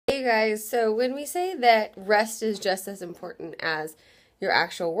Hey guys, so when we say that rest is just as important as your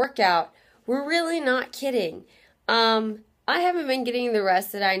actual workout, we're really not kidding. I haven't been getting the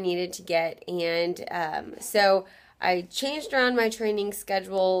rest that I needed to get, and so I changed around my training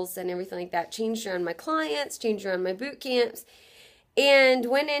schedules and everything like that, changed around my clients, changed around my boot camps, and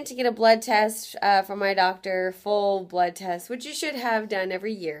went in to get a blood test from my doctor, full blood test, which you should have done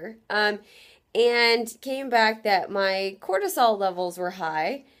every year. And came back that my cortisol levels were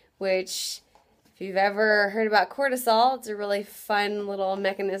high, which, if you've ever heard about cortisol, it's a really fun little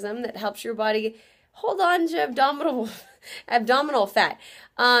mechanism that helps your body hold on to abdominal fat.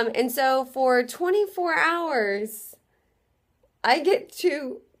 And so for 24 hours, I get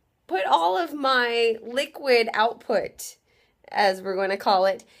to put all of my liquid output, as we're going to call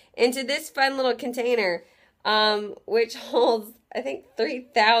it, into this fun little container, which holds, I think,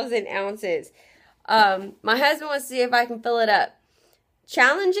 3,000 ounces. My husband wants to see if I can fill it up.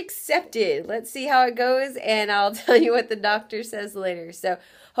 Challenge accepted. Let's see how it goes, and I'll tell you what the doctor says later. So,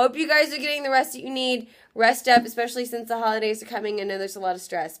 hope you guys are getting the rest that you need. Rest up, especially since the holidays are coming. I know there's a lot of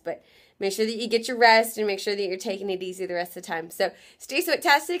stress, but make sure that you get your rest and make sure that you're taking it easy the rest of the time. So, stay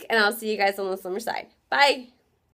sweat-tastic, and I'll see you guys on the slimmer side. Bye!